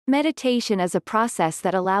Meditation is a process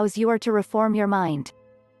that allows you to reform your mind.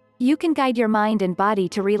 You can guide your mind and body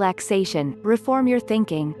to relaxation, reform your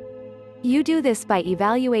thinking. You do this by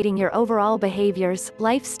evaluating your overall behaviors,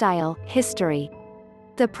 lifestyle, history.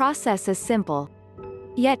 The process is simple.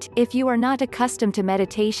 Yet, if you are not accustomed to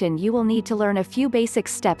meditation, you will need to learn a few basic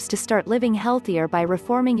steps to start living healthier by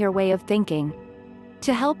reforming your way of thinking.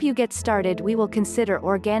 To help you get started, we will consider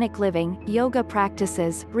organic living, yoga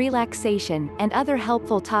practices, relaxation, and other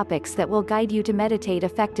helpful topics that will guide you to meditate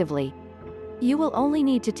effectively. You will only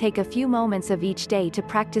need to take a few moments of each day to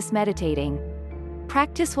practice meditating.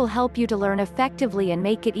 Practice will help you to learn effectively and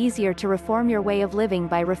make it easier to reform your way of living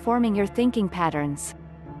by reforming your thinking patterns.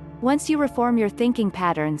 Once you reform your thinking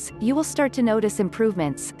patterns, you will start to notice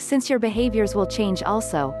improvements, since your behaviors will change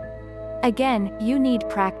also. Again, you need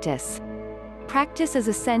practice. Practice is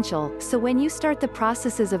essential, so when you start the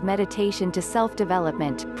processes of meditation to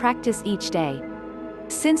self-development, practice each day.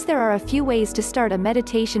 Since there are a few ways to start a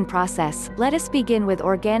meditation process, let us begin with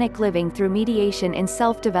organic living through mediation in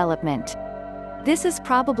self-development. This is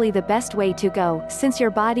probably the best way to go, since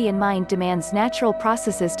your body and mind demands natural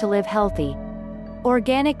processes to live healthy.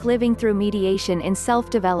 Organic living through mediation in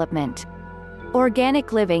self-development.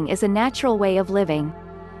 Organic living is a natural way of living.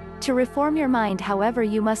 To reform your mind, however,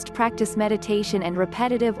 you must practice meditation and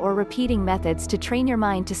repetitive or repeating methods to train your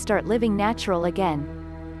mind to start living natural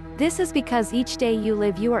again. This is because each day you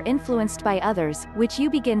live you are influenced by others, which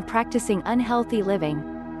you begin practicing unhealthy living.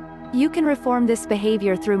 You can reform this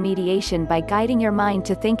behavior through mediation by guiding your mind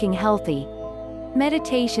to thinking healthy.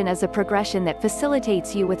 Meditation is a progression that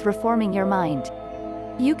facilitates you with reforming your mind.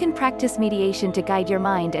 You can practice mediation to guide your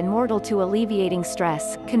mind and mortal to alleviating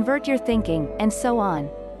stress, convert your thinking, and so on.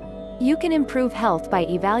 You can improve health by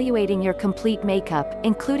evaluating your complete makeup,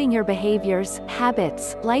 including your behaviors,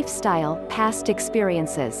 habits, lifestyle, past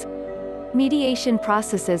experiences. Mediation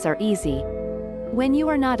processes are easy. When you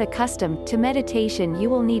are not accustomed to meditation, you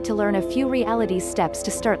will need to learn a few reality steps to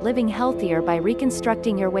start living healthier by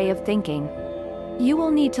reconstructing your way of thinking. You will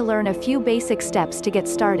need to learn a few basic steps to get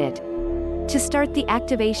started. To start the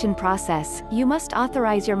activation process, you must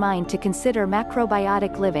authorize your mind to consider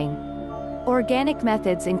macrobiotic living. Organic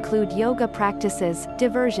methods include yoga practices,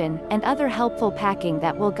 diversion, and other helpful packing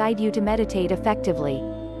that will guide you to meditate effectively.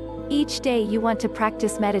 Each day you want to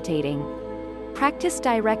practice meditating. Practice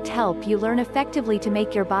direct help you learn effectively to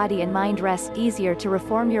make your body and mind rest easier to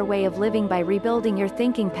reform your way of living by rebuilding your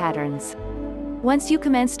thinking patterns. Once you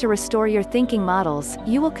commence to restore your thinking models,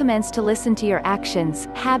 you will commence to listen to your actions,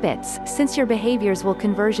 habits, since your behaviors will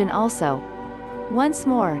conversion also. Once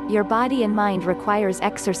more, your body and mind requires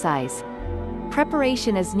exercise.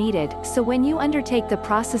 Preparation is needed, so when you undertake the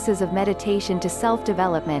processes of meditation to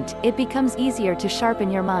self-development, it becomes easier to sharpen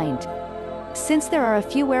your mind. Since there are a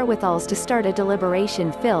few wherewithals to start a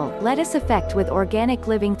deliberation let us effect with organic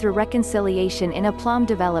living through reconciliation in aplomb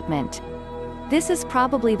development. This is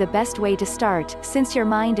probably the best way to start, since your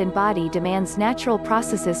mind and body demands natural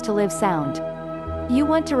processes to live sound. You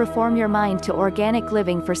want to reform your mind to organic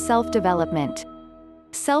living for self-development.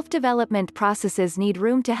 Self-development processes need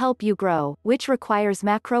room to help you grow, which requires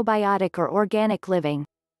macrobiotic or organic living.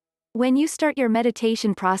 When you start your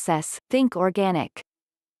meditation process, think organic.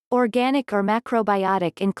 Organic or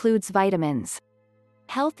macrobiotic includes vitamins.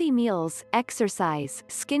 Healthy meals, exercise,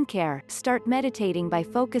 skincare. Start meditating by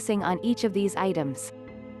focusing on each of these items.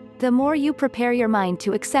 The more you prepare your mind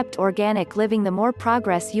to accept organic living, the more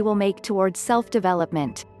progress you will make towards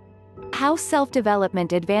self-development. How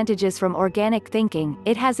self-development advantages from organic thinking?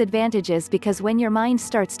 It has advantages because when your mind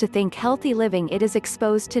starts to think healthy living, it is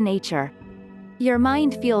exposed to nature. Your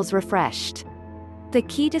mind feels refreshed. The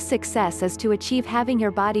key to success is to achieve having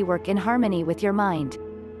your body work in harmony with your mind.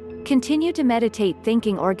 Continue to meditate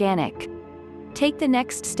thinking organic. Take the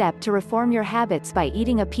next step to reform your habits by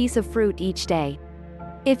eating a piece of fruit each day.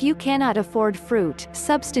 If you cannot afford fruit,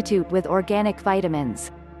 substitute with organic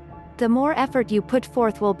vitamins. The more effort you put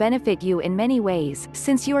forth will benefit you in many ways.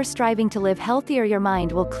 Since you are striving to live healthier, your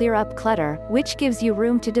mind will clear up clutter, which gives you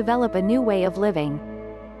room to develop a new way of living.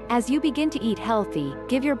 As you begin to eat healthy,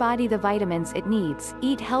 give your body the vitamins it needs,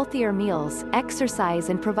 eat healthier meals, exercise,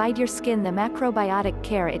 and provide your skin the macrobiotic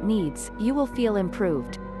care it needs, you will feel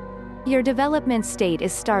improved. Your development state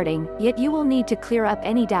is starting, yet you will need to clear up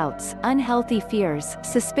any doubts, unhealthy fears,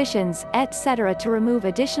 suspicions, etc. to remove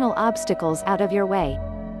additional obstacles out of your way.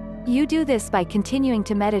 You do this by continuing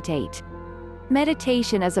to meditate.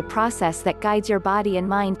 Meditation is a process that guides your body and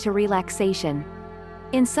mind to relaxation.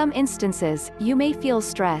 In some instances, you may feel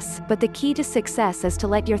stress, but the key to success is to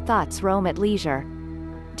let your thoughts roam at leisure.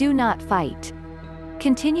 Do not fight.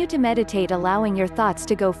 Continue to meditate, allowing your thoughts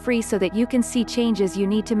to go free so that you can see changes you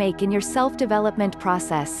need to make in your self-development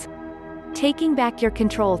process. Taking back your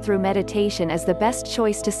control through meditation is the best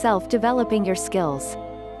choice to self-developing your skills.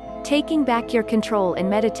 Taking back your control in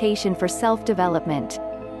meditation for self-development.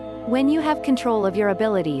 When you have control of your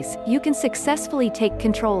abilities, you can successfully take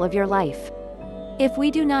control of your life. If we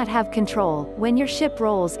do not have control, when your ship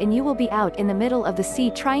rolls in, you will be out in the middle of the sea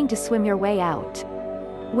trying to swim your way out.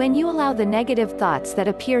 When you allow the negative thoughts that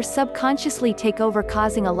appear subconsciously take over,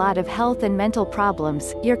 causing a lot of health and mental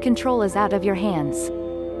problems, your control is out of your hands.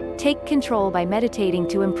 Take control by meditating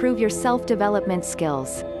to improve your self-development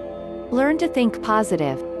skills. Learn to think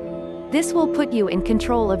positive. This will put you in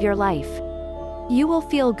control of your life. You will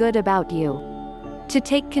feel good about you. To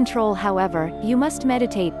take control, however, you must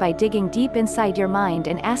meditate by digging deep inside your mind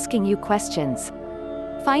and asking you questions.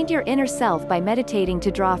 Find your inner self by meditating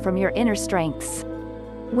to draw from your inner strengths.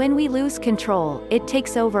 When we lose control, it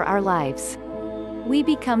takes over our lives. We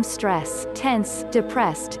become stressed, tense,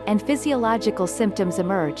 depressed, and physiological symptoms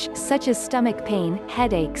emerge, such as stomach pain,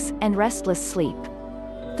 headaches, and restless sleep.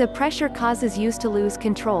 The pressure causes you to lose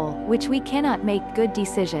control, which we cannot make good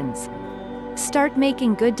decisions. Start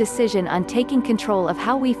making good decision on taking control of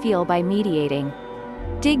how we feel by mediating.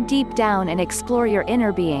 Dig deep down and explore your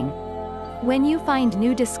inner being. When you find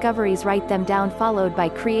new discoveries, write them down, followed by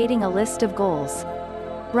creating a list of goals.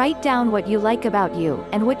 Write down what you like about you,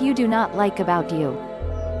 and what you do not like about you.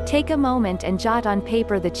 Take a moment and jot on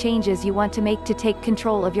paper the changes you want to make to take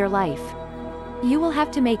control of your life. You will have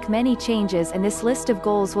to make many changes, and this list of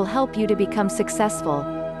goals will help you to become successful.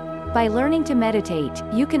 By learning to meditate,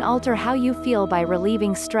 you can alter how you feel by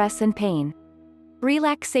relieving stress and pain.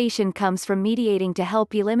 Relaxation comes from mediating to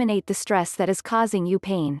help eliminate the stress that is causing you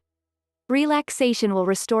pain. Relaxation will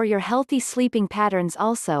restore your healthy sleeping patterns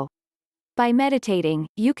also. By meditating,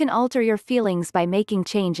 you can alter your feelings by making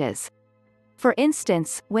changes. For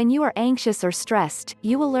instance, when you are anxious or stressed,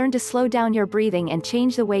 you will learn to slow down your breathing and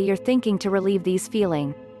change the way you're thinking to relieve these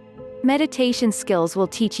feelings. Meditation skills will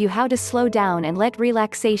teach you how to slow down and let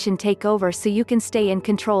relaxation take over so you can stay in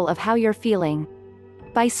control of how you're feeling.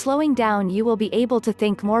 By slowing down, you will be able to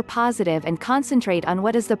think more positive and concentrate on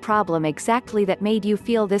what is the problem exactly that made you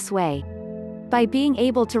feel this way. By being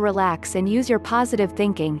able to relax and use your positive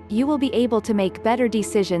thinking, you will be able to make better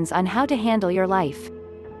decisions on how to handle your life.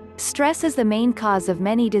 Stress is the main cause of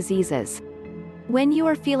many diseases. When you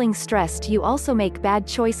are feeling stressed, you also make bad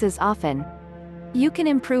choices often. You can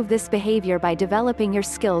improve this behavior by developing your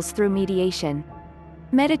skills through mediation.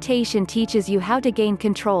 Meditation teaches you how to gain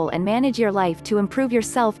control and manage your life to improve your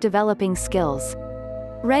self-developing skills.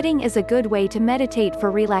 Reading is a good way to meditate for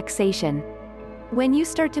relaxation. When you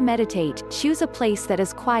start to meditate, choose a place that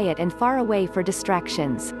is quiet and far away for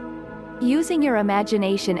distractions. Using your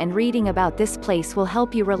imagination and reading about this place will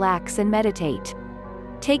help you relax and meditate.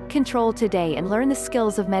 Take control today and learn the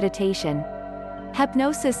skills of meditation.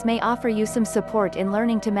 Hypnosis may offer you some support in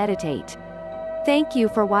learning to meditate. Thank you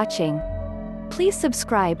for watching. Please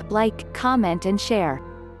subscribe, like, comment and share.